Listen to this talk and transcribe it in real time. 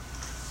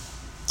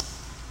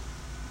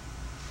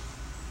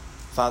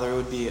Father, it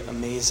would be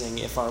amazing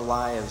if our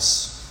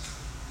lives,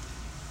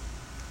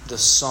 the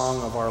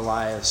song of our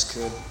lives,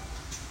 could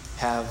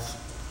have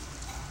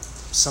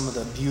some of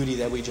the beauty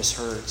that we just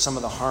heard, some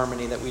of the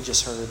harmony that we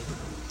just heard,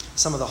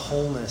 some of the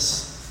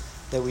wholeness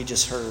that we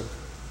just heard.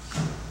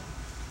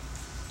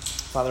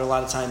 Father, a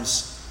lot of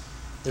times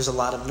there's a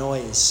lot of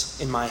noise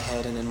in my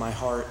head and in my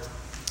heart,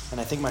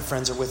 and I think my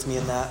friends are with me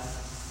in that.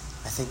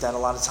 I think that a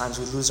lot of times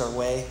we lose our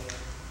way.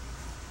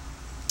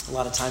 A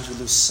lot of times we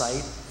lose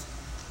sight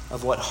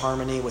of what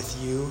harmony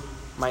with you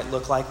might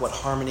look like, what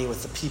harmony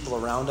with the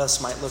people around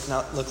us might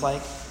look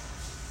like.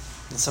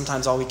 And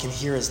sometimes all we can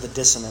hear is the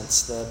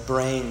dissonance, the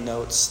braying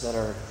notes that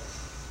are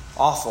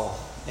awful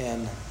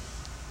and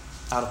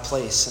out of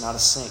place and out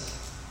of sync.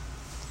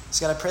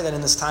 So God, I pray that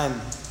in this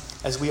time,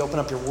 as we open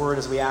up your word,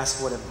 as we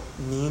ask what it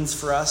means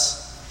for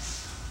us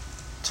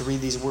to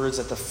read these words,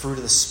 that the fruit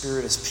of the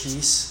Spirit is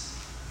peace,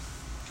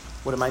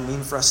 what it might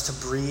mean for us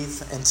to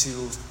breathe and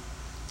to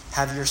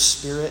have your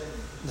Spirit,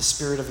 the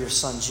Spirit of your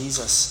Son,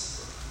 Jesus,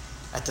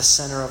 at the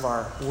center of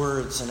our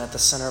words and at the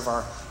center of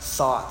our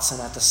thoughts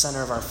and at the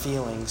center of our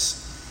feelings,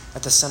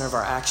 at the center of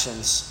our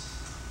actions,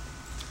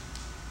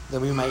 that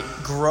we might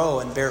grow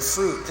and bear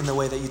fruit in the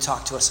way that you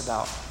talk to us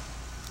about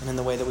and in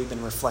the way that we've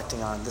been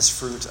reflecting on this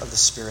fruit of the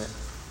Spirit.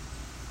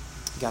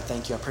 God,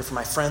 thank you. I pray for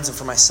my friends and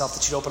for myself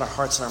that you'd open our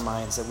hearts and our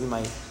minds, that we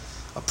might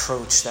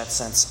approach that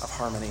sense of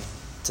harmony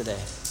today.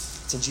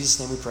 It's in Jesus'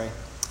 name we pray.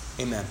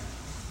 Amen.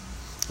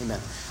 Amen.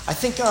 I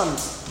think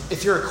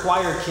if you're a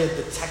choir kid,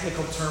 the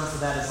technical term for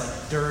that is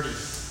like dirty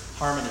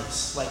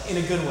harmonies, like in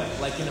a good way,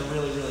 like in a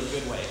really, really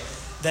good way.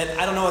 That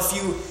I don't know if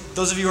you,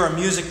 those of you who are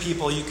music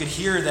people, you could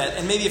hear that,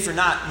 and maybe if you're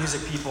not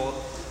music people,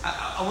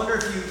 I wonder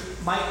if you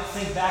might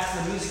think back to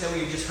the music that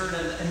we just heard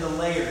and the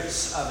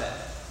layers of it.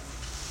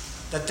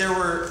 That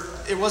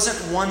it wasn't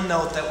one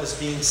note that was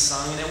being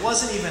sung, and it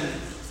wasn't even,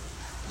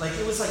 like,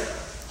 it was like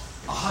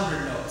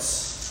 100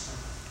 notes.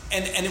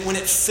 And when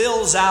it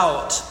fills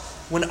out,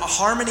 when a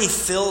harmony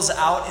fills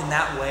out in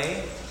that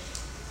way,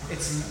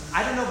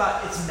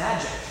 it's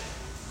magic.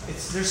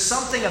 There's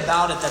something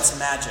about it that's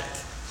magic.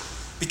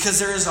 Because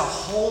there is a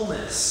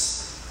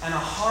wholeness and a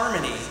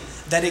harmony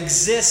that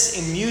exists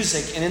in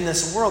music and in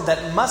this world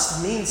that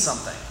must mean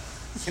something.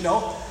 You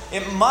know?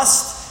 It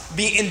must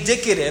be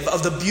indicative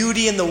of the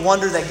beauty and the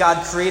wonder that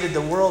God created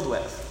the world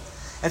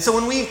with. And so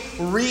when we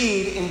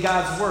read in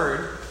God's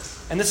Word,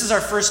 and this is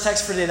our first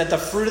text for today, that the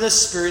fruit of the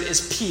Spirit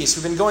is peace.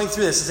 We've been going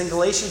through this. It's in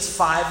Galatians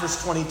 5,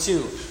 verse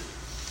 22.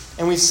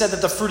 And we've said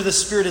that the fruit of the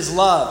Spirit is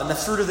love, and the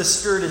fruit of the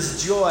Spirit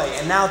is joy.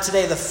 And now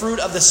today, the fruit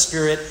of the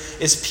Spirit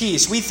is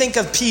peace. We think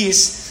of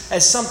peace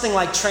as something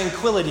like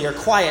tranquility or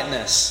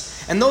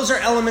quietness. And those are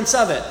elements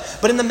of it.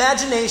 But in the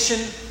imagination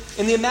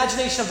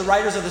of the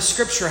writers of the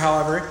Scripture,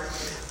 however,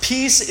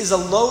 peace is a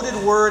loaded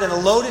word and a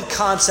loaded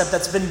concept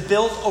that's been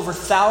built over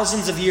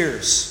thousands of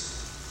years.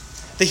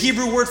 The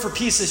Hebrew word for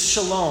peace is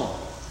shalom.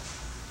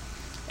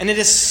 And it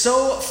is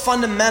so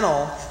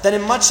fundamental that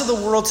in much of the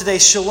world today,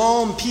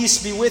 shalom,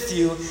 peace be with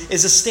you,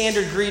 is a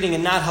standard greeting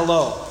and not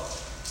hello.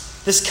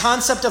 This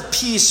concept of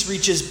peace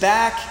reaches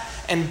back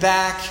and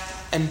back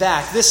and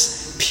back.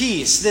 This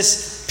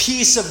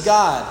peace of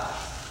God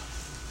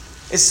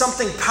is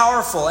something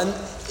powerful. And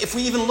if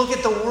we even look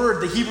at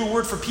the Hebrew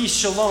word for peace,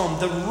 shalom,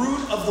 the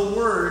root of the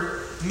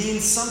word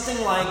means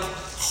something like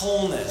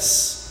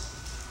wholeness,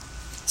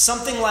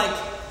 something like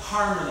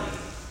harmony.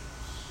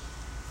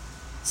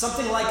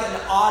 Something like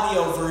an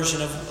audio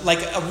version like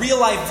a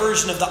real-life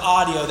version of the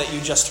audio that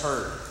you just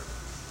heard.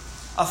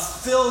 A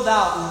filled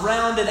out,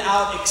 rounded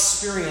out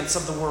experience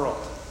of the world.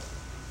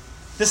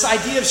 This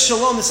idea of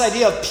shalom, this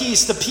idea of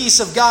peace, the peace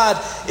of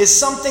God, is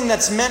something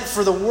that's meant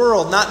for the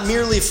world, not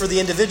merely for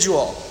the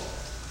individual.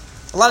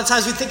 A lot of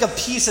times we think of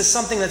peace as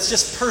something that's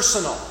just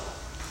personal.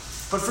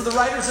 But for the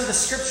writers of the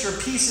Scripture,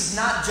 peace is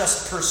not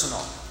just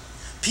personal.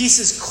 Peace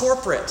is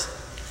corporate.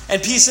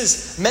 And peace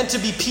is meant to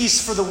be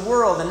peace for the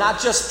world and not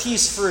just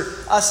peace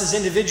for us as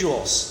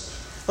individuals.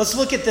 Let's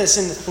look at this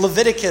in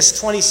Leviticus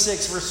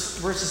 26,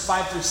 verses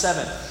 5 through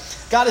 7.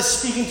 God is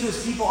speaking to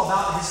his people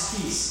about his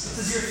peace.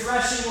 It says, your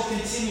threshing will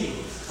continue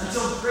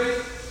until the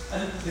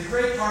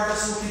grape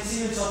harvest will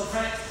continue until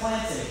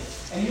planting.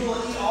 And you will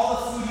eat all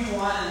the food you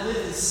want and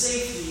live in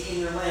safety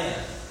in your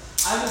land.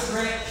 I will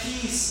grant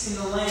peace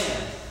in the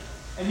land,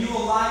 and you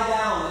will lie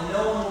down and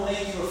no one will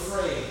make you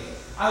afraid.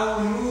 I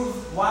will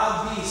remove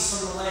wild beasts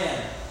from the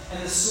land,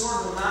 and the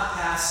sword will not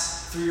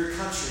pass through your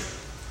country.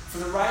 For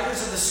the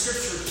writers of the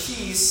Scripture,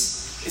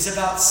 peace is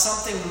about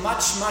something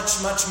much,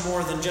 much, much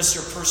more than just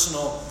your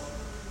personal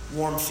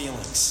warm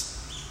feelings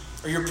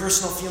or your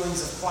personal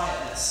feelings of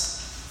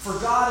quietness. For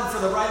God and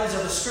for the writers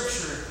of the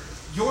Scripture,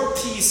 your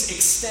peace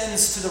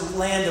extends to the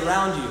land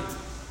around you.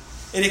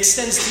 It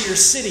extends to your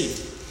city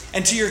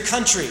and to your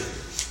country,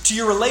 to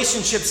your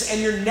relationships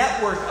and your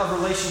network of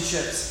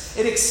relationships.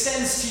 It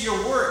extends to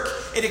your work.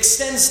 It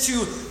extends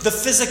to the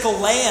physical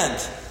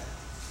land.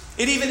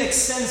 It even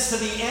extends to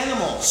the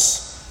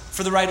animals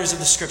for the writers of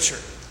the Scripture.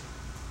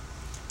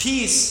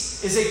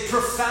 Peace is a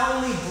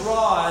profoundly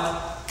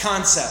broad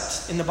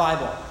concept in the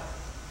Bible.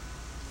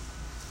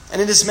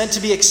 And it is meant to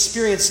be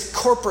experienced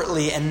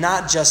corporately and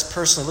not just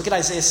personally. Look at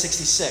Isaiah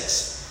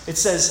 66. It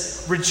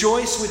says,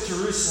 "Rejoice with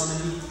Jerusalem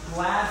and be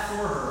glad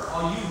for her,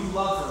 all you who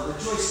love her.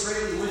 Rejoice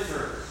greatly with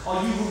her,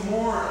 all you who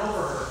mourn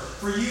over her.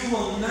 For you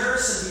will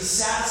nurse and be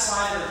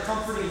satisfied in her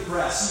comforting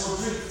breasts. You will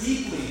drink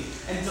deeply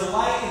and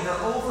delight in her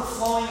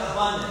overflowing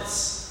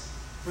abundance.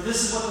 For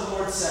this is what the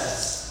Lord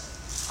says,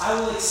 I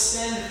will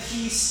extend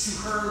peace to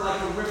her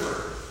like a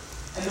river,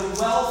 and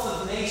the wealth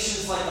of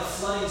nations like a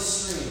flooding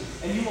stream.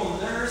 And you will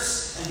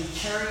nurse and be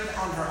carried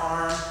on her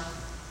arm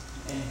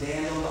and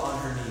dandled on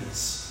her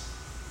knees."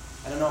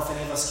 I don't know if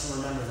any of us can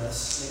remember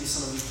this. Maybe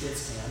some of you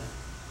kids can.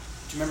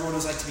 Do you remember what it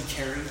was like to be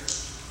carried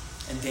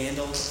and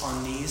dandled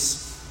on knees?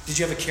 Did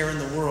you have a care in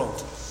the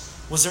world?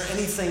 Was there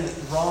anything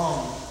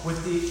wrong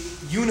with the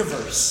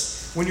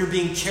universe when you're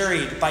being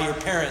carried by your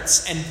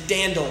parents and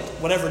dandled,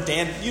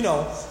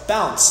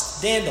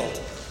 bounced, dandled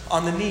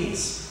on the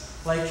knees?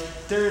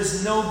 Like, there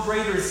is no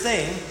greater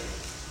thing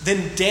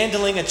than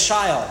dandling a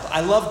child.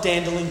 I love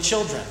dandling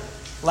children.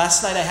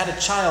 Last night I had a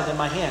child in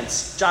my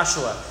hands,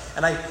 Joshua,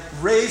 and I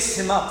raised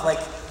him up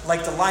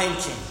like the Lion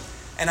King.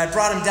 And I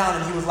brought him down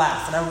and he would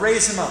laugh. And I would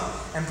raise him up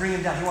and bring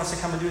him down. He wants to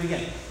come and do it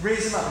again.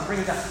 Raise him up and bring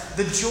him down.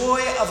 The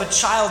joy of a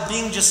child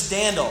being just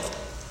dandled.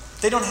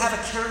 They don't have a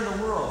care in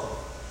the world.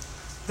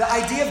 The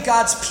idea of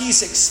God's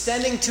peace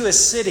extending to a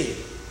city,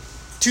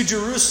 to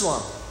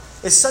Jerusalem,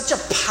 is such a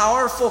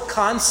powerful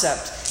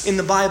concept in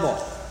the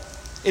Bible.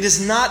 It is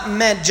not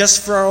meant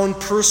just for our own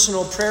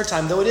personal prayer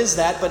time, though it is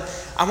that, but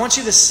I want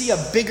you to see a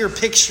bigger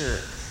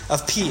picture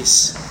of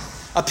peace.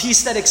 A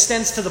peace that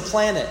extends to the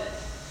planet.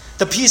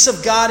 The peace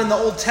of God in the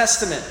Old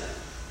Testament.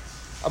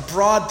 A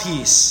broad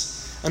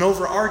peace. An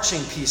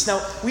overarching peace.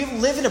 Now, we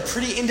live in a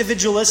pretty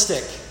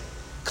individualistic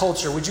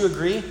culture, would you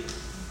agree?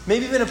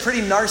 Maybe even a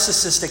pretty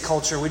narcissistic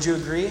culture, would you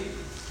agree?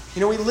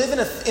 We live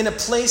in a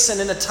place and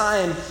in a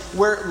time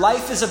where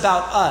life is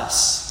about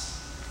us.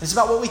 It's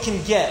about what we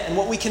can get and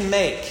what we can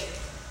make.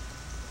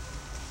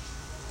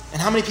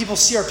 And how many people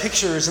see our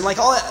pictures and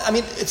all that.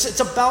 It's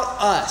about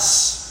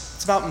us.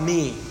 It's about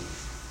me.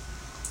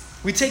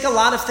 We take a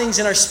lot of things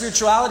in our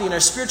spirituality and our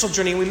spiritual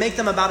journey and we make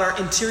them about our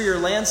interior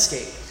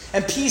landscape.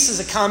 And peace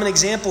is a common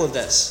example of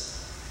this.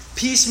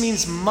 Peace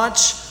means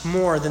much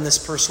more than this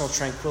personal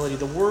tranquility.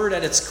 The word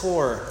at its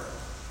core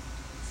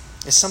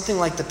is something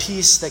like the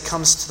peace that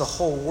comes to the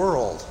whole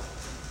world.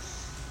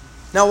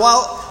 Now,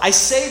 while I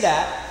say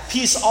that,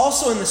 peace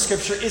also in the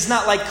scripture is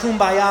not like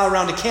kumbaya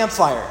around a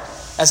campfire,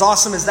 as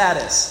awesome as that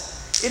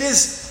is. It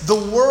is the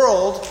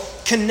world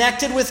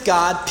connected with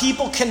God,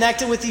 people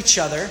connected with each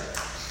other,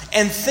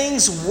 and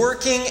things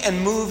working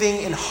and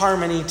moving in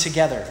harmony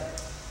together.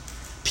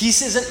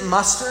 Peace isn't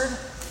mustard.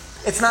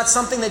 It's not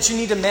something that you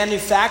need to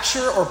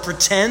manufacture or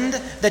pretend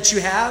that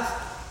you have.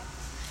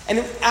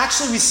 And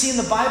actually we see in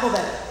the Bible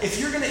that if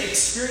you're going to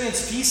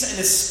experience peace, and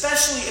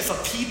especially if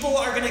a people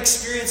are going to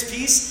experience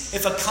peace,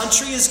 if a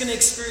country is going to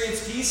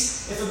experience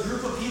peace, if a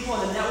group of people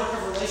and a network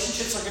of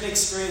relationships are going to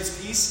experience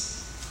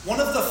peace, one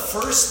of the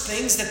first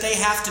things that they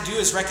have to do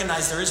is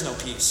recognize there is no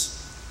peace.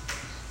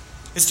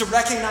 Is to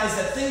recognize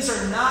that things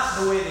are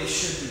not the way they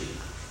should be.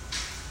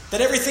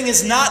 That everything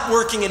is not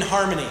working in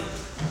harmony.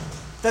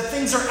 That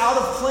things are out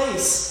of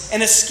place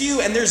and askew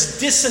and there's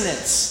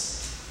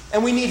dissonance.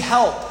 And we need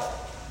help.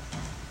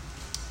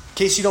 In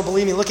case you don't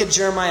believe me, look at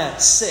Jeremiah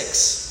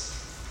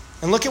 6.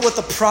 And look at what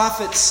the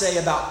prophets say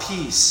about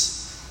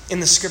peace in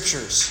the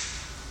scriptures.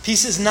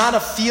 Peace is not a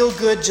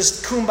feel-good,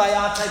 just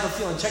kumbaya type of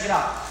feeling. Check it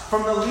out.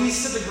 From the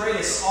least to the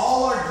greatest,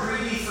 all are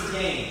greedy for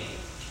gain.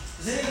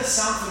 Does any of this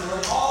sound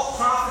familiar? All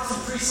prophets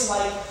and priests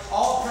alike,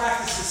 all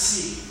practice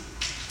deceit.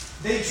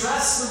 They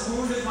dress the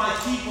wound of my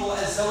people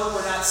as though it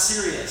were not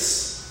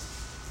serious.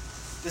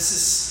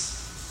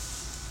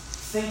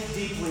 Think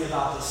deeply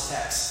about this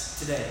text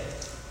today,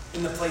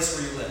 in the place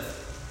where you live.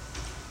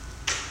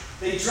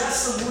 They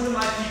dress the wound of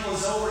my people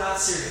as though it were not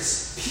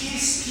serious.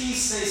 Peace,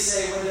 peace, they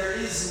say, when there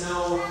is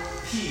no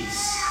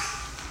peace.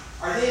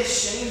 Are they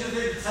ashamed of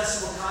their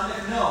detestable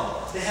conduct?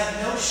 No, they have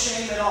no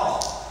shame at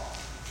all.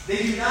 They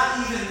do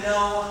not even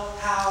know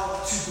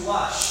how to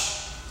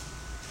blush.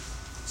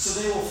 So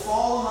they will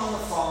fall among the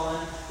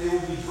fallen. They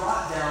will be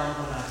brought down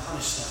when I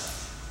punish them.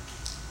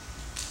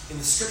 In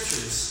the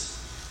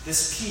scriptures,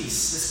 this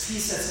peace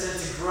that's meant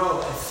to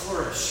grow and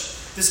flourish,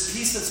 this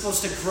peace that's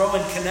supposed to grow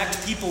and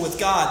connect people with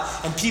God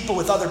and people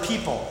with other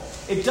people,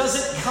 it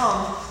doesn't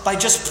come by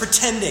just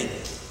pretending.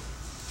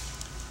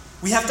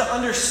 We have to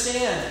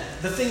understand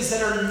the things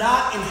that are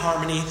not in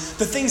harmony,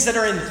 the things that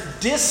are in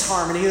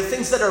disharmony, the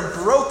things that are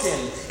broken,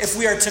 if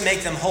we are to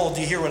make them whole.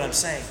 Do you hear what I'm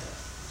saying?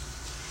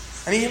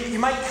 You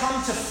might come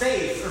to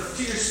faith or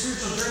to your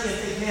spiritual journey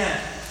and think,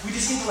 man, we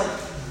just need to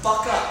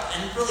buck up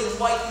and really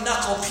white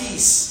knuckle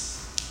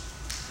peace.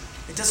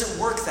 It doesn't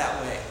work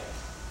that way.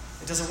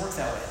 It doesn't work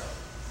that way.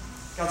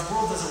 God's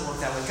world doesn't work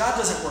that way. God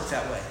doesn't work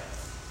that way.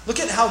 Look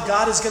at how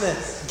God is going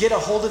to get a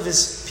hold of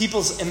his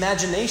people's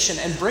imagination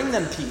and bring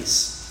them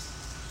peace.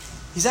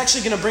 He's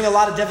actually going to bring a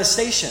lot of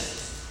devastation.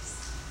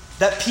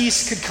 That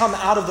peace could come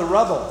out of the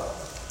rubble.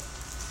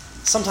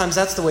 Sometimes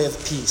that's the way of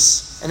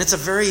peace. And it's a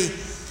very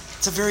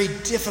It's a very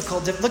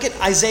difficult. Look at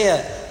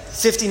Isaiah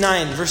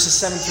 59, verses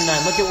 7 through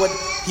 9. Look at what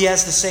he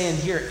has to say in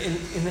here,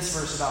 in this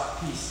verse about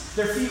peace.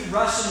 Their feet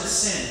rush into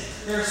sin.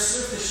 They are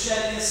swift to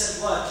shed innocent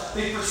blood.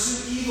 They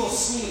pursue evil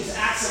schemes.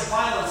 Acts of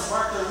violence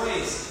mark their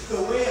ways.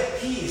 The way of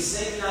peace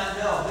they do not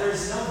know. There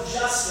is no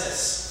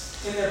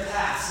justice in their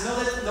paths.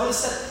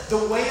 Notice that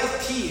the way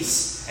of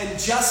peace and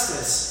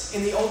justice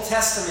in the Old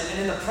Testament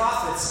and in the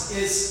prophets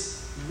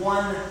is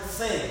one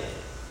thing.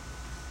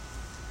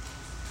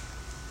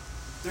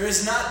 There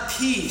is not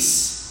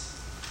peace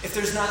if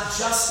there's not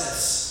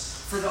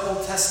justice for the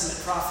Old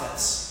Testament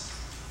prophets.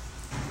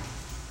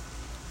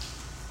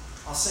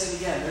 I'll say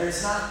it again. There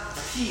is not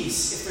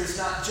peace if there's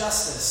not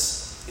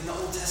justice in the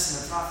Old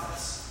Testament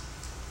prophets.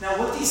 Now,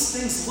 what these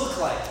things look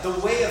like, the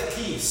way of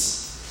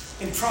peace.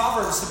 In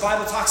Proverbs, the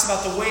Bible talks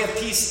about the way of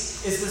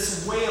peace is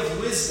this way of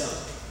wisdom.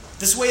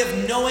 This way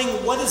of knowing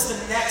what is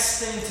the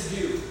next thing to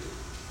do.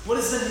 What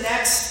is the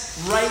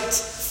next right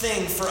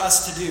thing for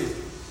us to do?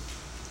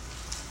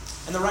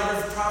 And the writer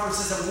of Proverbs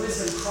says that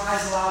wisdom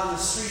cries aloud in the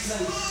streets,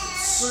 and we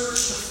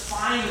search to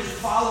find and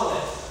follow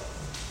it.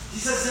 He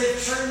says they've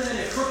turned them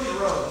into crooked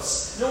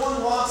roads. No one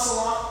who walks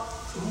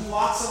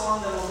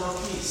along them will know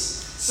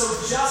peace. So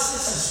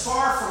justice is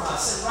far from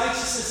us, and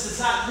righteousness does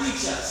not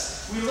reach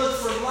us. We look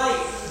for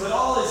light, but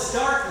all is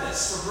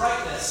darkness, for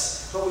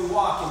brightness, but we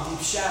walk in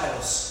deep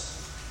shadows.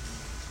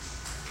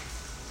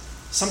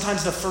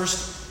 Sometimes the first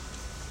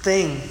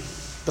thing,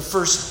 the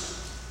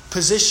first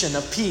position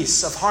of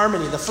peace, of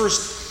harmony, the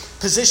first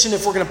position,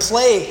 if we're going to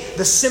play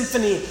the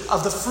symphony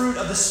of the fruit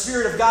of the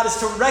Spirit of God, is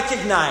to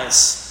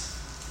recognize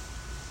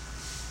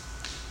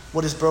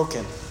what is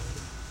broken,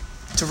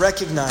 to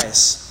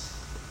recognize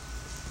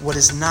what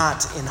is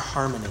not in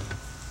harmony.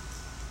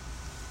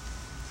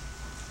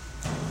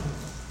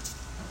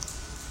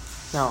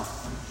 Now,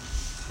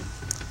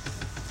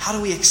 how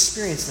do we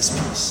experience this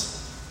peace?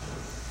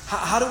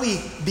 How do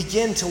we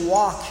begin to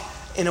walk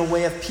in a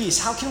way of peace?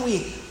 How can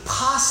we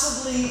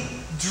possibly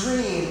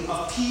dream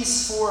of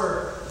peace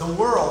for the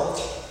world?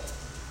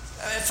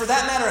 For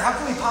that matter, how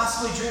can we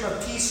possibly dream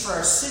of peace for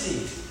our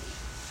city?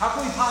 How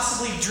can we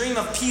possibly dream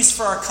of peace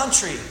for our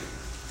country?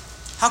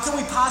 How can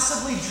we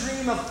possibly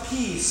dream of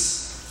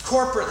peace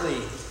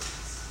corporately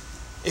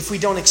if we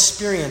don't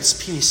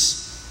experience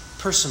peace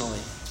personally?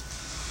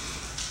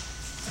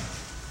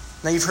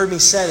 Now, you've heard me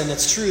say, and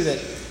it's true, that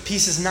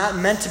peace is not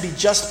meant to be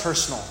just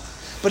personal.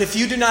 But if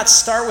you do not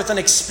start with an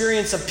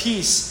experience of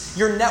peace,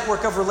 your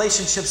network of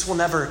relationships will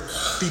never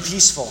be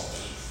peaceful.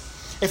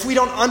 If we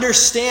don't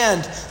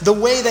understand the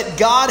way that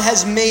God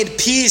has made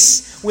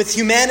peace with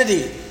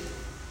humanity,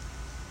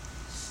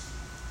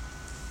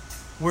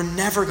 we're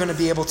never going to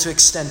be able to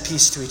extend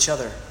peace to each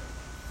other.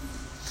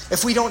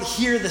 If we don't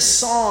hear the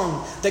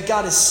song that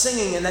God is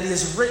singing and that He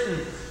has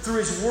written through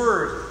His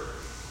Word,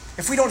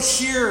 if we don't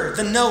hear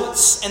the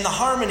notes and the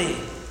harmony,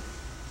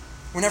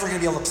 we're never going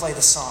to be able to play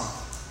the song.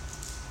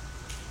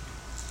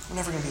 We're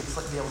never going to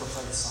be able to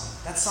play the song.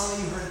 That song that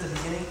you heard at the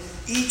beginning,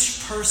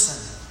 each person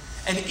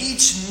and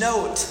each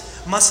note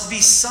must be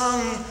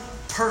sung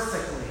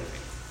perfectly.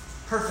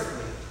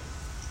 Perfectly.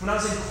 When I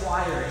was in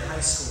choir in high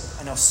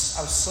school, I was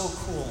so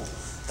cool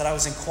that I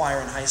was in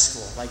choir in high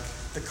school. Like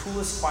the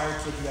coolest choir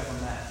kid you ever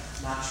met.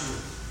 Not true.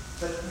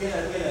 But we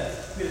had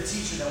a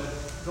teacher that would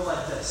go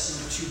like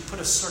this. She would put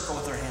a circle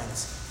with her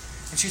hands.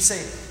 And she'd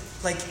say,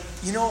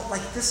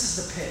 this is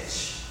the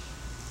pitch.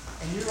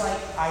 And you're like,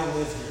 I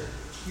live here.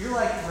 You're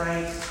like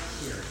right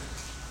here.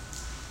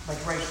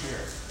 Like right here.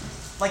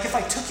 Like if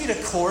I took you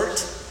to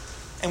court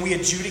and we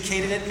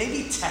adjudicated it,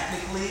 maybe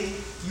technically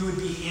you would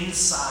be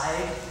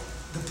inside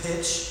the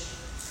pitch.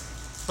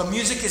 But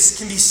music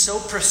can be so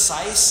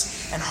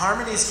precise and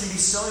harmonies can be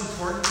so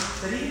important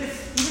that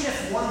even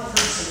if one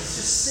person is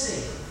just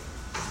sitting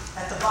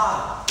at the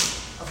bottom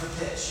of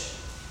the pitch,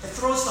 it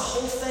throws the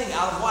whole thing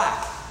out of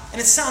whack.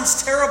 And it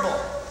sounds terrible.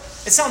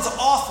 It sounds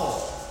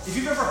awful. If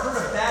you've ever heard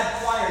a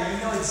bad choir, you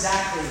know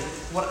exactly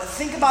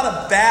think about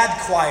a bad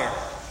choir.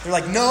 You're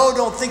like, no,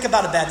 don't think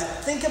about a bad.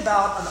 Think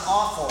about an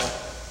awful,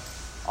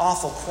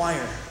 awful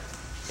choir.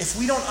 If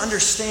we don't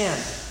understand,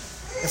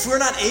 if we're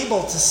not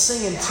able to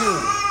sing in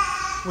tune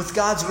with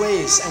God's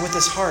ways and with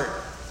His heart,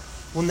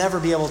 we'll never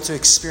be able to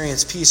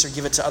experience peace or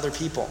give it to other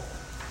people.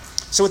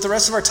 So with the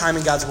rest of our time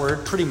in God's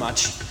Word, pretty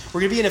much,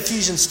 we're going to be in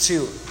Ephesians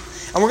 2.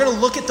 And we're going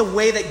to look at the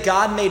way that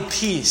God made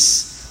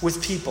peace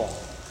with people.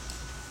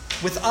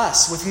 With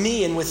us, with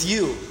me, and with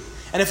you.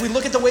 And if we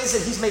look at the ways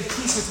that He's made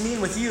peace with me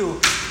and with you,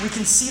 we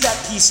can see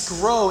that peace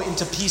grow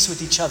into peace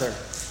with each other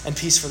and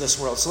peace for this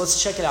world. So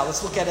let's check it out.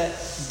 Let's look at it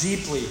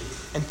deeply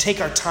and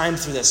take our time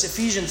through this.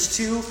 Ephesians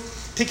 2,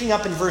 picking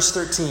up in verse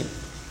 13.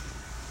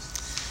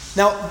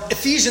 Now,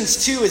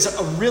 Ephesians 2 is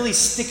a really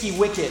sticky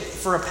wicket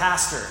for a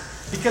pastor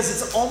because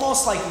it's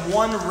almost like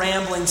one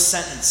rambling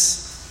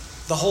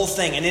sentence, the whole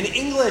thing. And in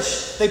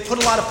English, they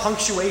put a lot of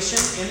punctuation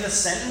in the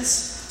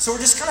sentence. So we're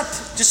just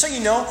so you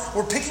know,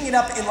 we're picking it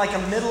up in like a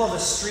middle of a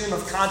stream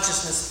of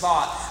consciousness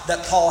thought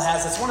that Paul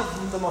has. It's one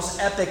of the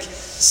most epic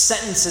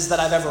sentences that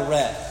I've ever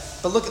read.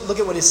 But look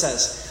at what he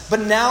says. But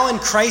now in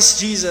Christ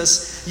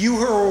Jesus, you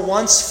who were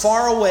once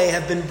far away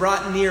have been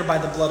brought near by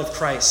the blood of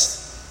Christ.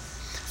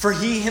 For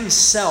he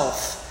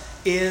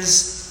himself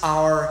is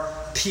our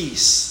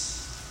peace.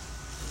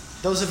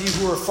 Those of you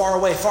who are far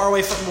away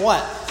from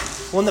what?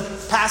 Well, in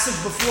the passage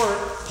before,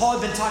 Paul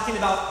had been talking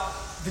about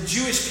the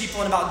Jewish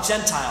people and about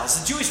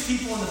Gentiles. The Jewish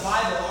people in the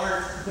Bible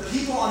are the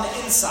people on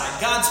the inside,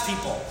 God's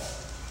people.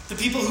 The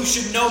people who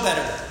should know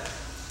better.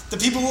 The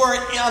people who are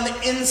on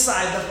the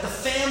inside, the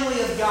family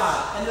of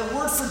God. And the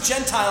word for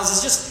Gentiles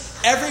is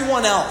just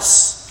everyone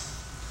else.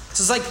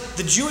 So it's like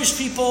the Jewish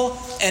people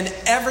and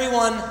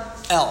everyone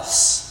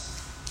else.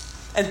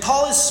 And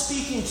Paul is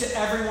speaking to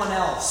everyone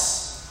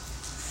else.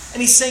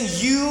 And he's saying,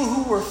 you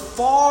who were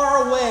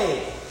far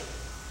away.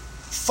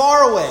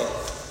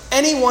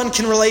 Anyone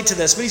can relate to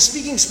this, but he's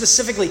speaking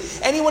specifically.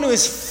 Anyone who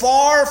is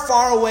far,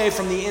 far away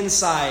from the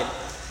inside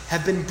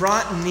have been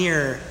brought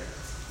near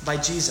by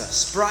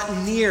Jesus. Brought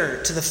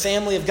near to the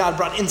family of God.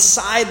 Brought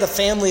inside the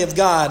family of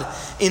God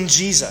in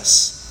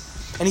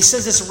Jesus. And he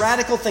says this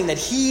radical thing, that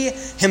he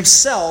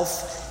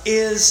himself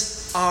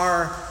is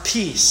our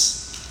peace.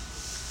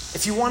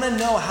 If you want to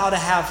know how to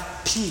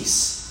have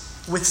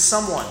peace with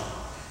someone,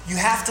 you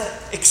have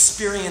to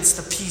experience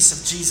the peace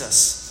of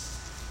Jesus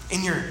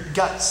in your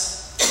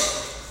guts.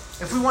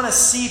 If we want to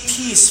see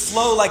peace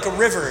flow like a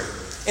river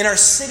in our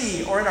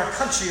city or in our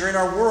country or in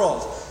our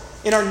world,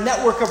 in our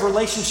network of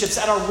relationships,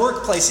 at our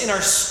workplace, in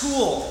our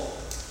school,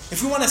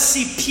 if we want to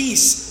see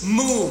peace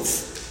move,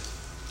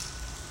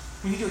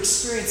 we need to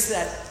experience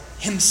that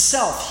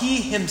himself.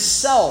 He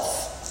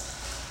himself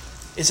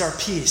is our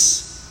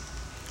peace.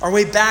 Our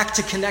way back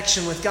to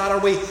connection with God,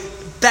 our way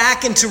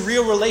back into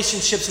real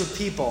relationships with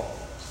people.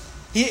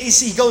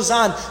 He goes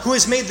on, who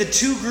has made the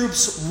two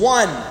groups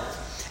one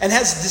and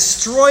has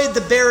destroyed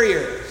the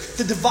barrier,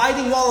 the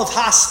dividing wall of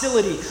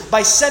hostility,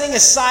 by setting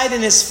aside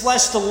in his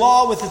flesh the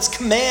law with its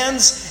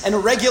commands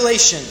and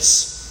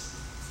regulations.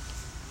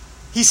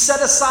 He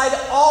set aside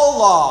all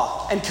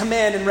law and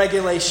command and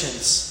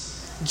regulations.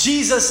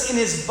 Jesus in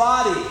his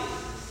body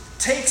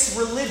takes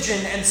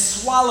religion and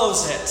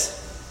swallows it.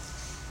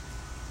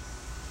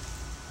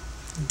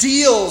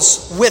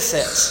 Deals with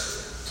it.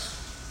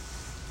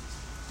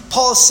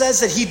 Paul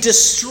says that he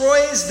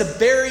destroys the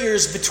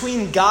barriers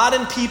between God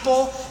and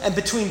people and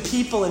between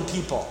people and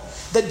people.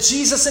 That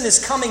Jesus in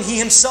his coming, he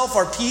himself,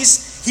 our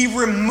peace, he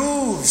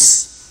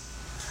removes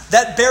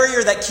that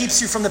barrier that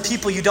keeps you from the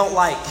people you don't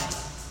like.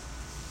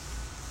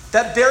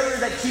 That barrier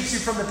that keeps you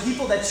from the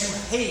people that you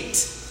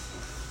hate.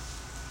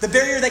 The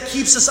barrier that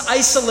keeps us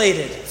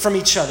isolated from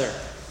each other.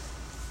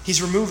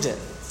 He's removed it.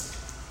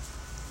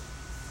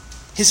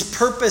 His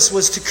purpose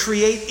was to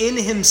create in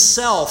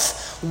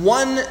himself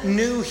one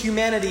new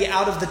humanity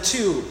out of the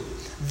two,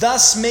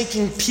 thus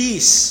making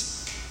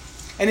peace,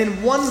 and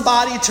in one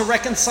body to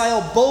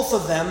reconcile both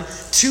of them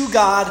to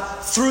God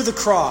through the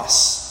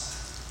cross,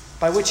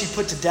 by which he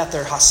put to death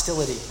their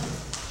hostility.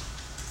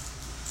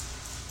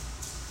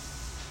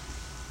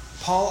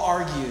 Paul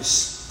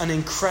argues an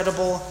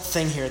incredible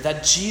thing here,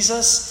 that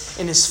Jesus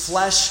in his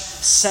flesh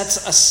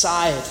sets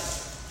aside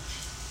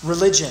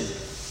religion.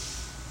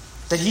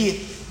 That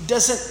he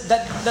doesn't,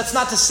 that's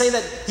not to say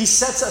that he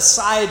sets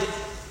aside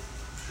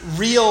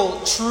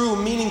real, true,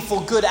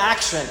 meaningful, good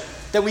action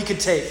that we could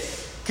take.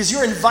 Because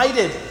you're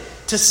invited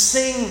to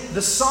sing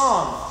the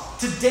song,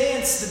 to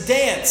dance the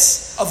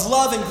dance of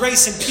love and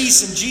grace and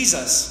peace in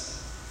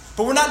Jesus.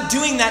 But we're not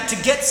doing that to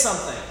get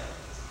something.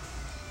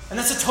 And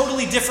that's a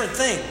totally different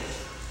thing.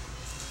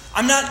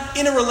 I'm not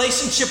in a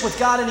relationship with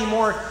God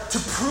anymore to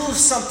prove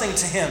something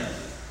to him,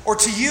 or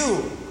to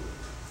you,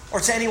 or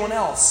to anyone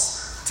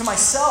else, to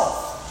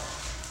myself.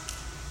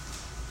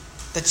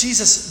 That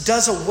Jesus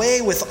does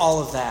away with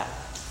all of that.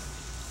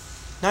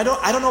 Now,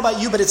 I don't know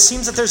about you, but it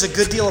seems that there's a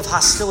good deal of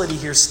hostility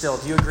here still.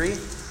 Do you agree?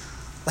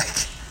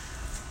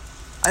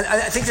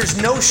 I think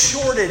there's no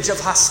shortage of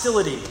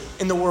hostility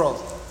in the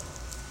world.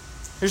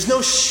 There's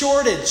no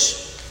shortage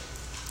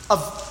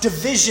of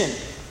division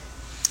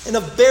and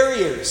of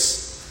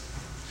barriers.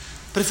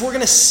 But if we're going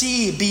to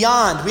see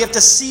beyond, we have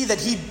to see that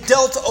he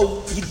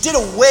did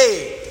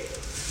away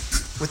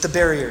with the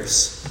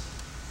barriers.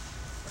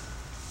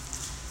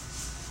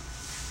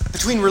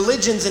 Between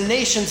religions and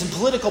nations and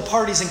political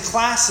parties and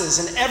classes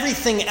and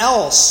everything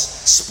else,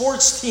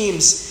 sports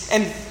teams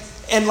and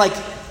like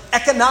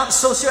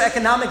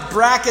socioeconomic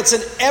brackets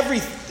and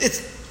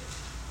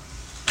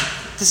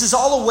this is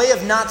all a way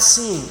of not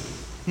seeing,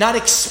 not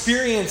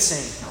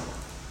experiencing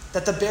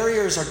that the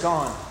barriers are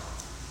gone.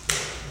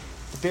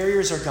 The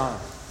barriers are gone.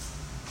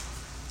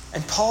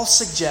 And Paul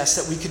suggests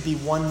that we could be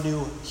one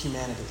new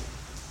humanity.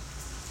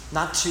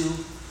 Not 2,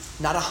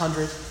 not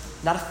 100,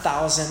 not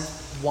 1,000,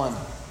 one.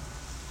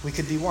 We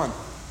could be one.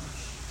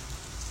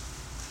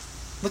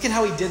 Look at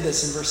how he did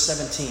this in verse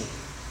 17.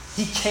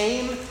 He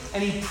came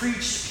and he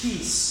preached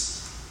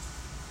peace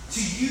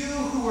to you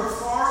who were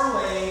far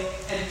away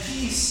and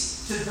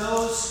peace to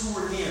those who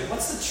were near.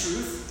 What's the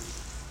truth?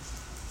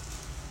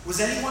 Was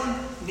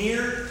anyone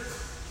near?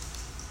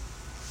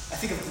 I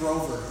think of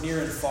Grover, near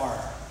and far,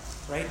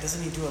 right?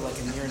 Doesn't he do a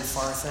near and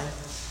far thing?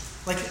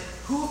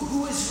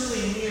 who is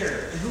really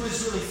near and who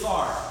is really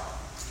far?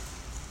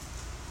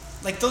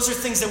 Like, those are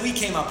things that we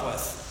came up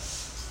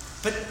with.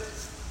 But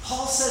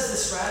Paul says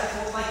this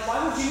radical, like,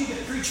 why would you need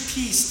to preach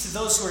peace to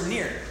those who are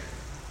near?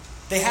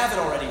 They have it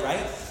already,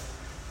 right?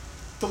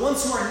 The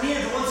ones who are near,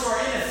 the ones who are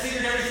in, have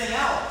figured everything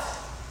out.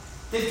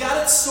 They've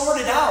got it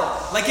sorted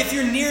out. Like, if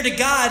you're near to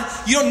God,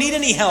 you don't need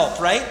any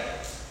help, right?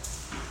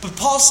 But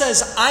Paul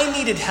says, I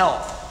needed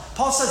help.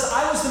 Paul says,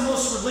 I was the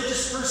most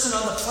religious person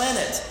on the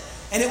planet,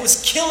 and it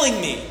was killing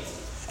me.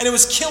 And it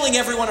was killing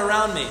everyone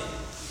around me.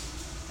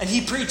 And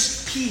he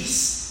preached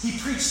peace. He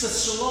preached the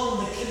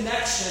shalom, the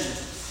connection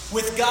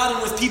with God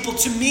and with people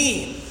to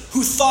me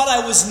who thought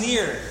I was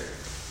near.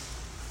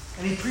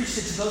 And he preached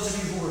it to those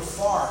of you who were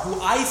far, who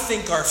I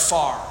think are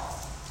far.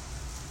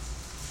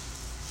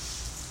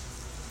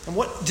 And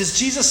what does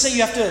Jesus say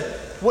you have to,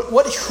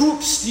 what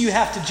hoops do you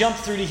have to jump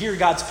through to hear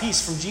God's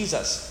peace from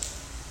Jesus?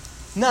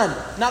 None.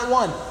 Not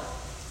one.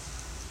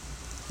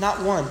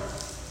 Not one.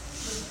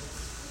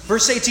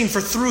 Verse 18,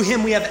 for through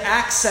him we have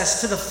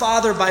access to the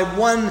Father by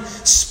one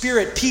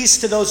Spirit.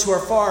 Peace to those who are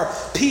far.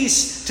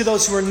 Peace to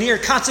those who are near.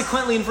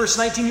 Consequently, in verse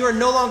 19, you are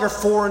no longer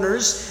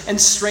foreigners and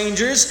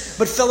strangers,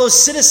 but fellow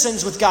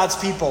citizens with God's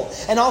people,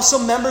 and also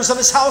members of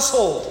his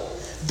household,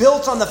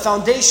 built on the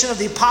foundation of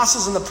the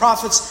apostles and the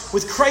prophets,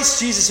 with Christ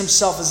Jesus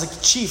himself as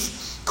the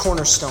chief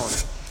cornerstone.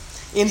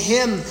 In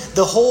him,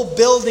 the whole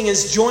building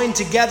is joined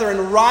together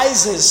and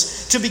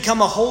rises to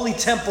become a holy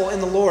temple in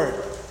the Lord.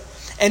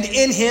 And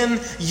in him,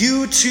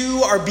 you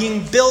too are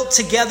being built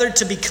together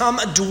to become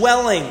a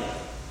dwelling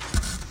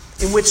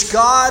in which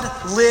God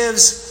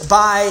lives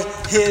by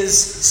his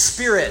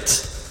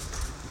Spirit.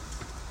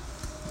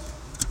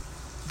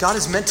 God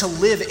is meant to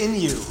live in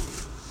you.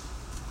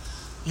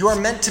 You are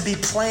meant to be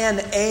plan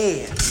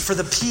A for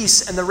the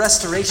peace and the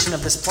restoration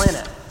of this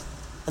planet.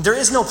 And there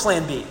is no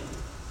plan B.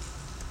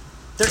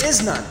 There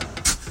is none.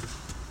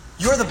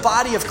 You are the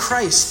body of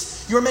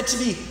Christ. You are meant to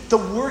be the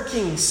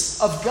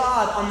workings of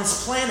God on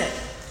this planet.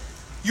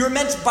 You are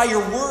meant by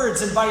your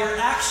words and by your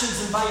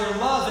actions and by your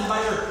love and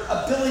by your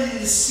ability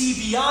to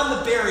see beyond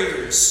the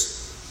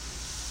barriers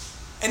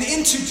and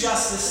into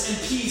justice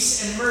and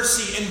peace and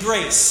mercy and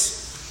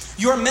grace.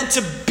 You are meant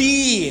to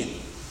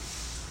be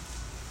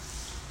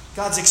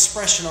God's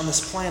expression on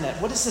this planet.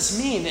 What does this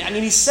mean? I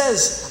mean, he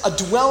says a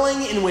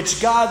dwelling in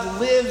which God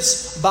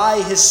lives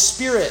by his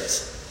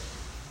Spirit.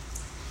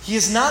 He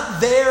is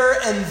not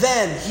there and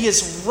then. He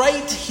is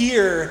right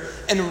here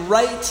and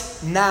right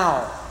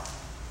now.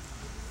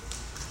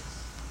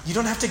 You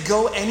don't have to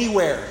go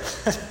anywhere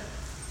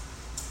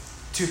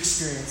to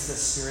experience this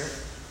Spirit.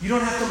 You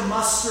don't have to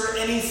muster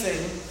anything.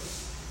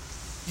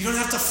 You don't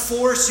have to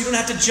force. You don't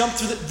have to jump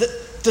through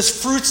the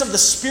fruits of the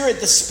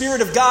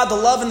Spirit of God, the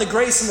love and the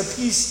grace and the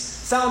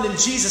peace found in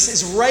Jesus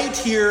is right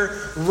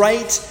here,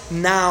 right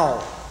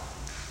now.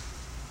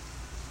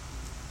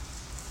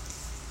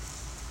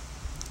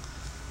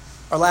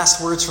 Our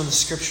last words from the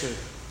Scripture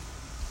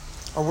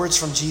are words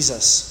from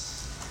Jesus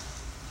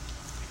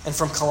and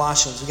from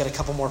Colossians. We've got a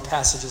couple more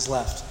passages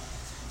left.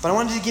 But I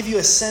wanted to give you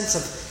a sense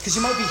of, because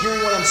you might be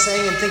hearing what I'm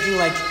saying and thinking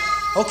like,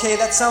 okay,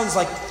 that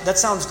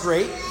sounds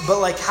great, but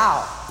like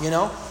how, you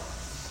know?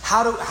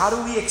 How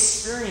do we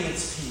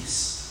experience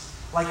peace?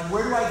 Like,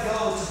 where do I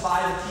go to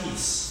buy the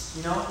peace,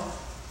 you know?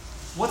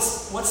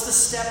 What's the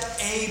step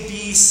A,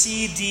 B,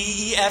 C,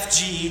 D, E, F,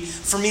 G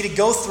for me to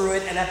go through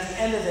it and at the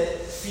end of it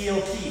feel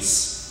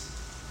peace?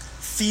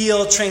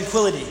 Feel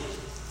tranquility?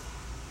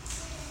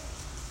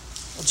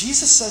 Well,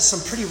 Jesus says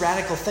some pretty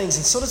radical things,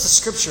 and so does the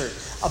Scripture,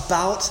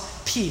 about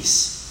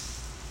peace.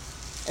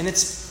 And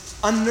it's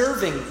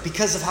unnerving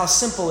because of how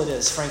simple it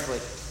is, frankly.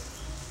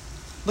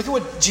 Look at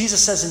what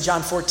Jesus says in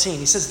John 14.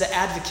 He says, the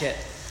advocate,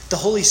 the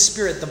Holy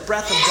Spirit, the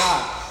breath of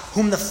God,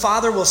 whom the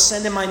Father will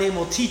send in my name,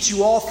 will teach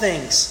you all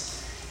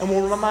things and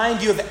will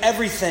remind you of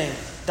everything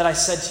that I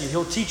said to you.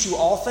 He'll teach you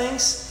all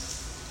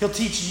things. He'll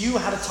teach you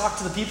how to talk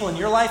to the people in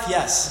your life.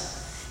 Yes.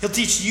 He'll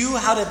teach you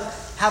how to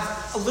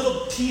have a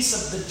little piece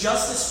of the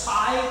justice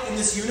pie in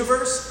this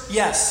universe.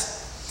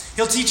 Yes.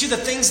 He'll teach you the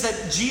things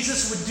that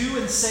Jesus would do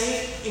and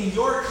say in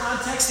your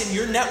context, in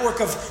your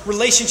network of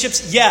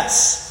relationships.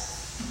 Yes.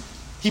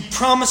 He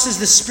promises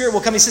the Spirit will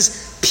come. He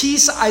says,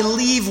 peace I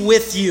leave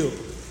with you.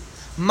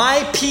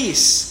 My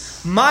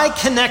peace, my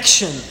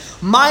connection,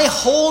 my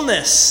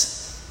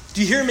wholeness.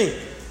 Do you hear me?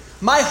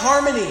 My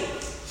harmony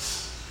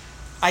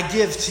I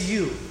give to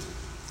you.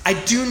 I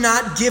do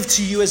not give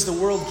to you as the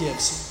world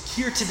gives.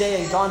 Here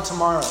today and gone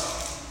tomorrow.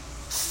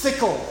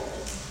 Fickle.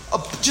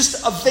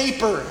 Just a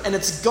vapor and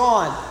it's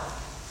gone.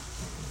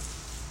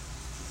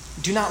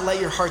 Do not let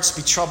your hearts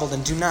be troubled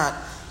and do not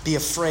be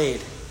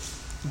afraid.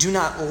 Do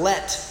not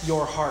let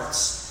your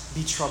hearts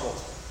be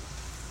troubled.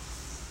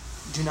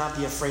 Do not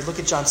be afraid. Look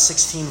at John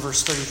 16,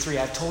 verse 33.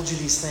 I've told you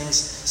these things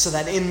so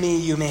that in me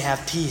you may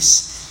have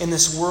peace. In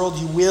this world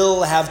you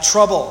will have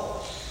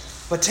trouble.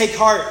 But take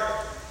heart.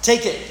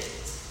 Take it.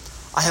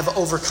 I have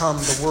overcome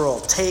the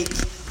world. Take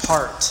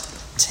heart.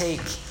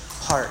 Take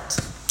heart.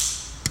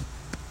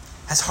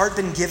 Has heart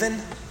been given?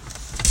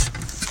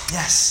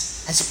 Yes.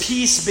 Has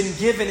peace been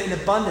given in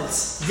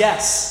abundance?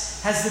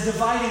 Yes. Has the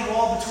dividing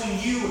wall between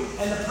you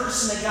and the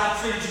person that God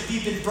created you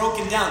to be been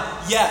broken down?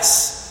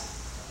 Yes.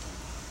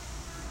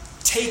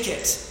 Take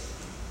it,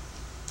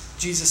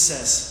 Jesus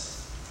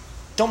says.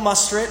 Don't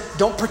muster it.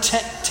 Don't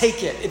pretend.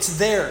 Take it. It's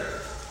there.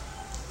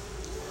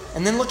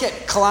 And then look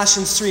at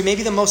Colossians 3,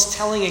 maybe the most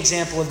telling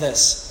example of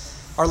this.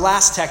 Our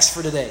last text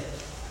for today.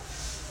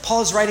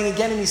 Paul is writing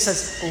again and he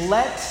says,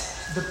 let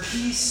the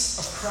peace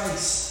of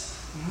Christ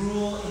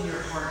rule in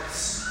your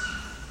hearts.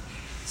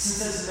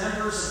 Since as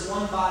members of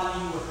one body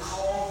you are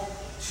called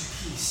to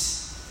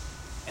peace,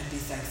 and be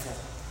thankful.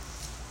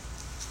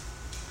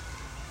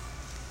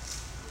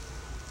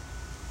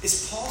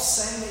 Is Paul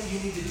saying that you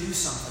need to do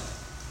something?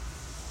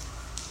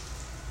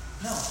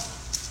 No.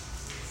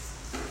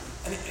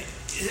 I mean,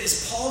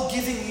 is Paul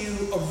giving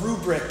you a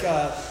rubric,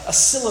 a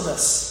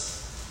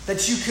syllabus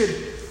that you could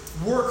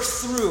work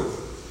through?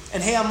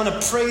 And hey, I'm going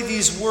to pray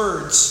these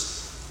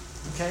words,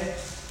 okay?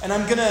 And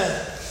I'm going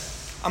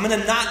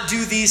to not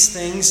do these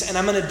things, and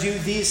I'm going to do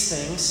these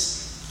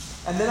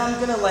things. And then I'm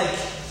going to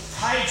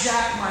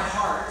hijack my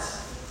heart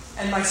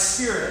and my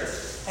spirit.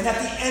 And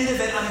at the end of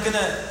it, I'm going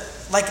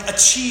to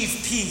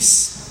achieve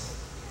peace.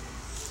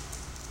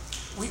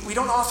 We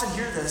don't often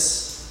hear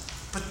this,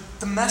 but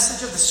the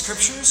message of the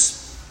Scriptures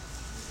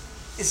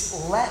is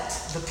let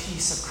the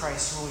peace of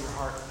Christ rule your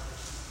heart.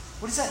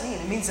 What does that mean?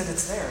 It means that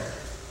it's there.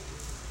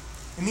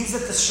 It means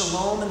that the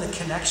shalom and the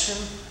connection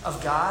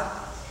of God,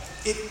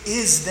 it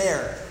is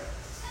there.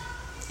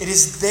 It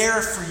is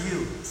there for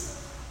you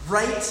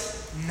right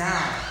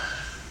now.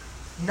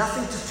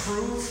 Nothing to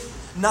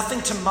prove,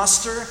 nothing to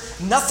muster,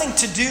 nothing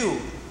to do,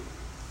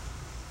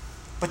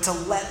 but to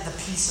let the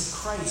peace of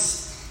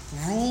Christ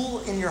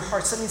rule in your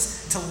hearts. That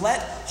means to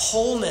let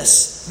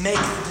wholeness make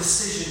the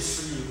decisions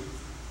for you.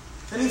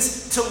 That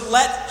means to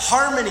let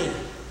harmony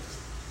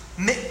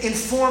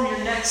inform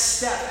your next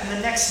step and the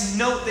next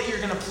note that you're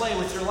going to play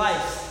with your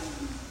life.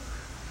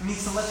 It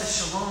means to let the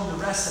shalom, the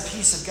rest, the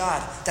peace of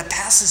God that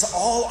passes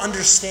all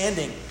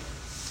understanding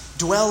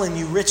dwell in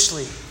you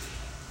richly.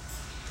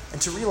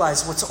 And to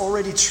realize what's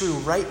already true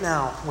right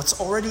now,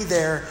 what's already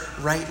there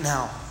right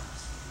now,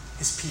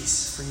 is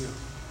peace for you.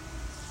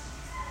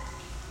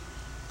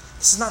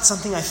 This is not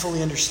something I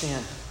fully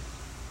understand.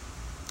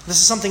 This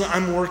is something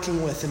I'm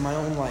working with in my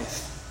own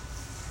life.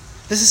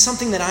 This is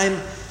something that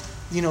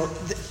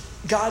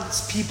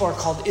God's people are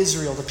called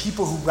Israel, the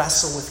people who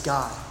wrestle with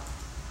God.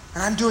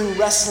 And I'm doing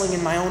wrestling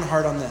in my own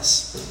heart on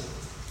this.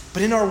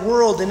 But in our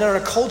world, in our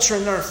culture,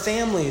 in our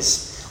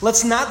families,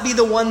 let's not be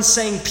the ones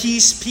saying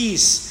peace,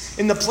 peace,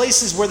 in the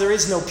places where there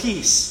is no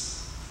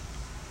peace.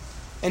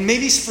 And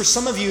maybe for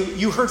some of you,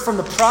 you heard from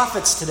the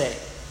prophets today.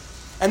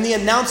 And the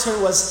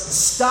announcement was,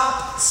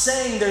 stop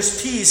saying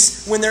there's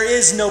peace when there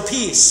is no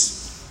peace.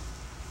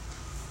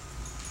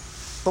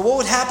 But what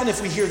would happen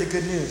if we hear the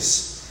good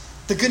news?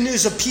 The good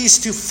news of peace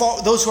to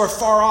those who are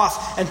far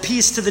off and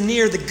peace to the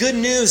near. The good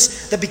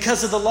news that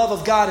because of the love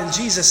of God and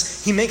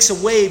Jesus, He makes a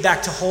way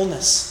back to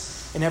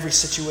wholeness in every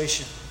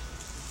situation.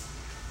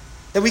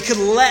 That we could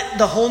let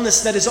the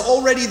wholeness that is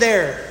already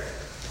there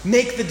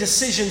make the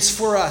decisions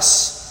for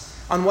us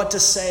on what to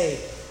say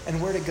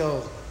and where to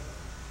go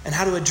and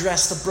how to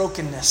address the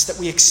brokenness that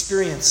we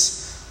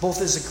experience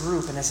both as a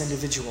group and as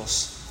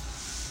individuals.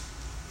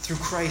 Through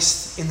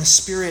Christ, in the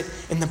Spirit,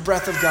 in the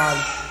breath of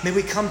God, may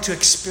we come to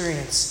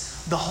experience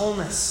the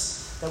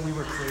wholeness that we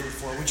were created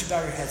for. Would you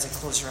bow your heads and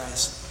close your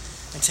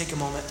eyes and take a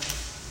moment?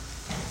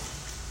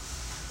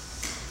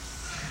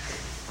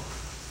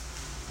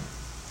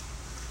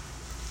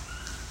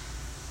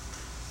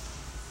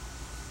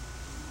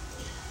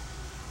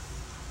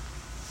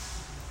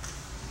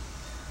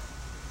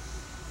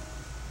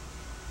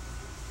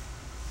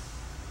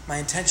 My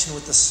intention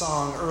with the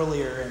song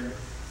earlier and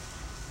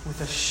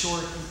with a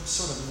short,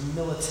 sort of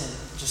militant,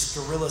 just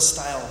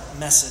guerrilla-style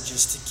message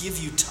is to give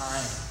you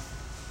time.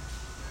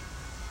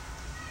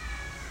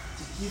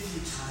 To give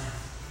you time.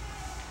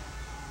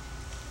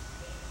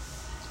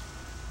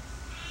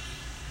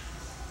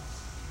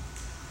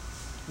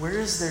 Where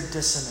is there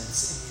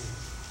dissonance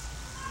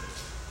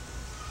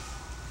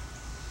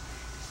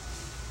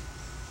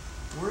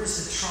in you? Where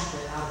is the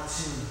trumpet out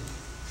of tune?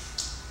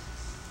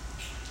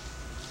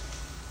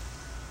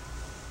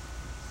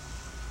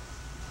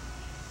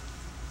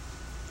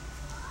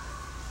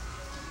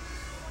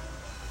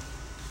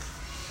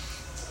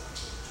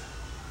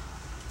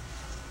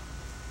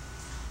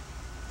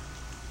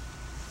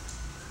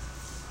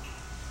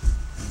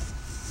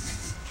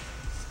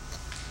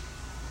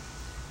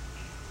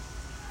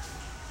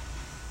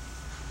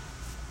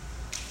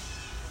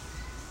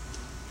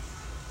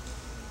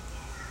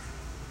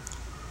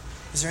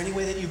 Is there any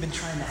way that you've been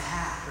trying to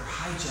hack or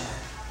hijack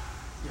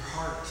your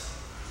heart,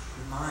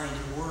 your mind,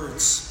 your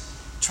words,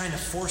 trying to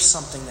force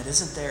something that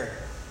isn't there?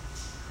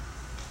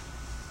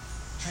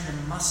 Trying to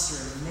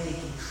muster and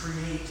make and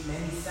create,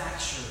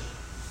 manufacture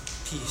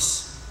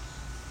peace.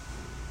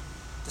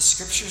 The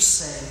Scriptures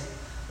say,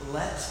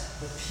 let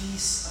the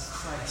peace of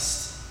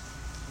Christ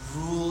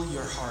rule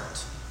your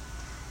heart.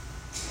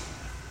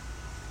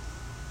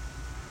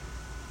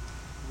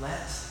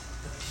 Let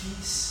the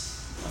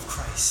peace of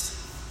Christ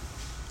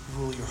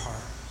rule your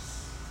heart.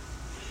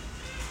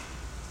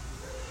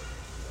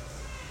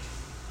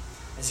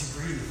 As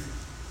you breathe,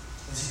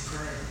 as you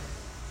pray,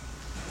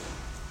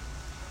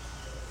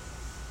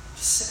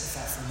 just sit with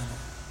that for a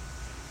minute.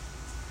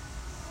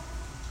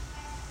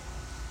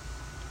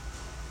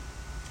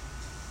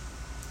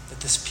 That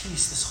this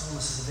peace, this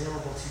wholeness is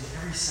available to you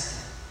every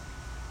second.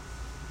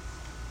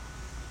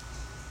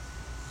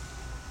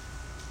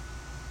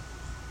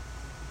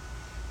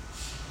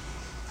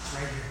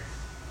 Right here.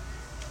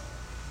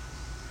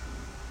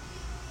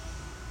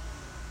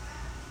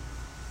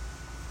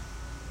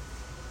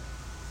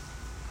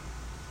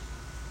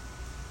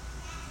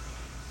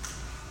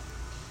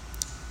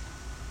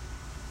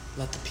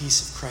 Let the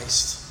peace of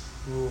Christ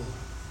rule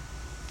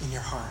in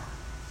your heart.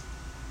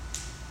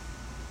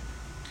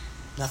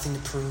 Nothing to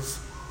prove.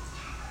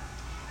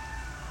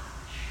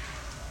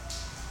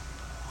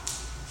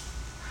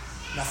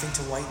 Nothing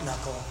to white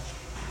knuckle.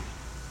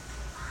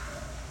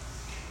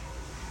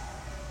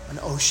 An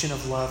ocean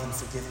of love and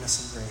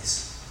forgiveness and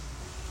grace.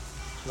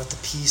 Let the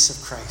peace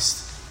of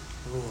Christ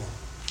rule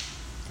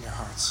in your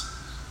hearts.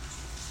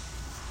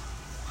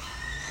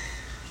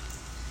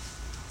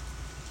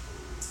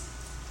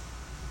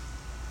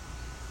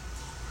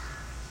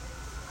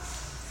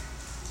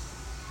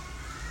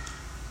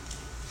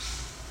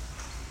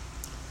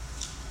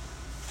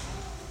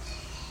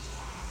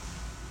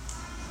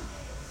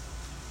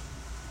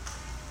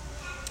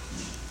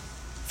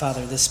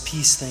 Father, this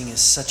peace thing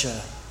is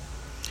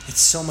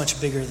it's so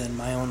much bigger than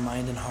my own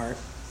mind and heart.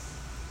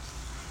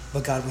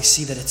 But God, we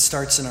see that it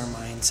starts in our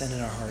minds and in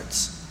our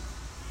hearts.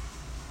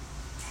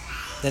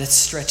 That it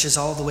stretches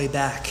all the way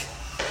back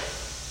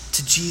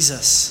to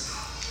Jesus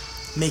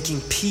making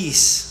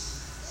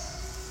peace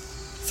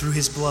through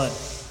his blood.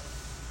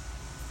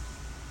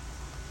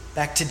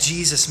 Back to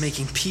Jesus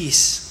making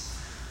peace,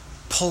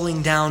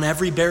 pulling down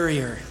every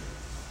barrier,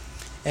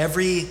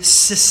 every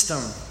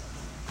system,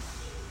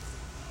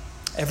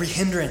 every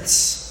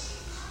hindrance,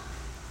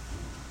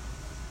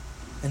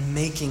 and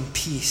making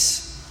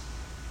peace,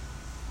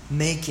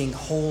 making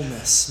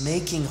wholeness,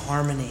 making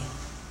harmony,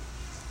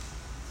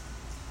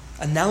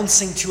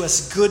 announcing to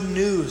us good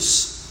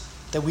news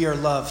that we are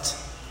loved,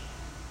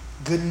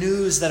 good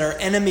news that our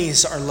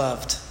enemies are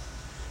loved,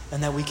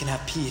 and that we can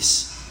have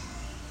peace.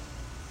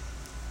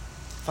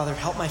 Father,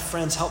 help my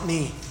friends, help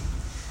me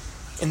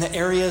in the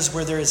areas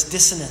where there is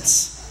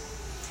dissonance,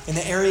 in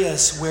the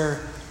areas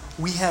where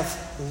we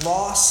have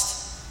lost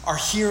our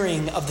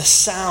hearing of the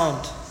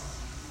sound,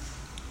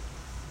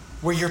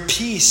 where your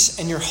peace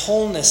and your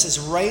wholeness is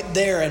right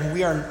there and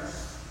we are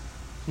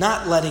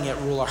not letting it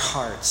rule our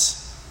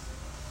hearts,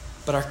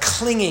 but are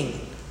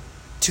clinging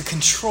to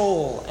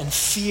control and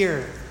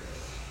fear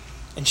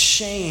and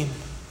shame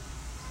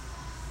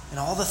and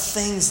all the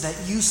things that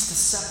used to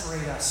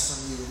separate us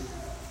from you.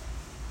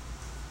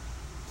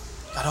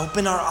 God,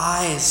 open our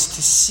eyes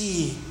to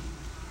see,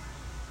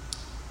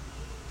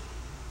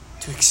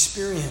 to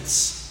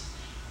experience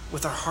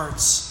with our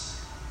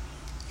hearts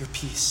your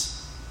peace.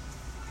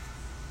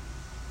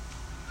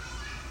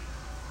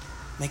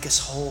 Make us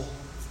whole.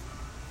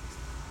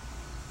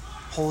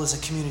 Whole as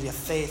a community of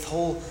faith,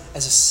 whole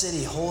as a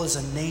city, whole as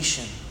a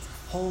nation,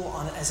 whole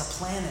as a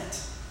planet.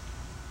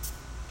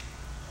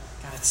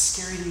 God, it's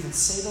scary to even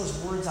say those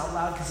words out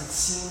loud because it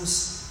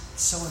seems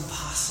so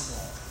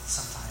impossible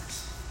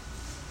sometimes.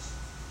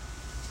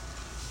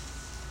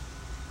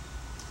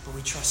 But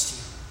we trust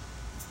you.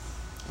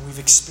 And we've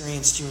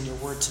experienced you in your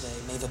word today.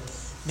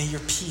 May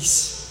your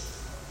peace,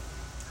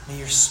 may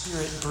your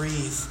Spirit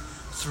breathe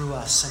through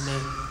us, and may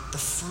the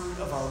fruit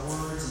of our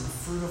words and the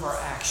fruit of our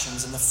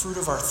actions and the fruit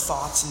of our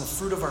thoughts and the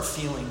fruit of our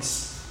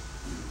feelings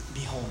be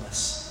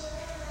wholeness.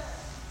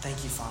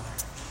 Thank you, Father.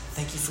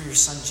 Thank you for your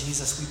Son,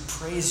 Jesus. We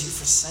praise you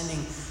for sending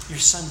your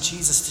Son,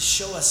 Jesus, to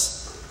show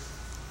us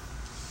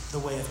the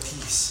way of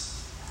peace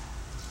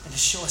and to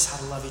show us how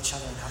to love each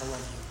other and how to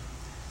love you.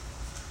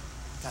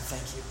 God,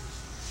 thank you.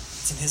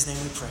 It's in his name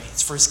we pray.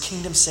 It's for his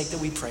kingdom's sake that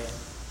we pray it.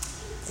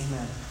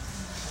 Amen.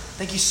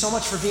 Thank you so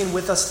much for being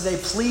with us today.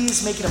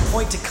 Please make it a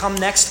point to come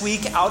next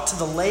week out to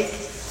the lake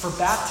for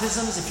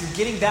baptisms. If you're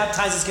getting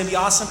baptized, it's going to be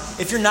awesome.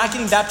 If you're not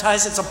getting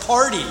baptized, it's a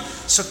party.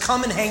 So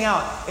come and hang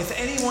out. If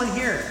anyone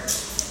here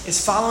is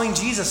following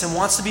Jesus and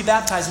wants to be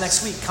baptized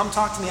next week, come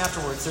talk to me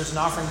afterwards. There's an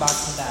offering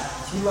box in the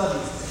back. We love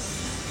you.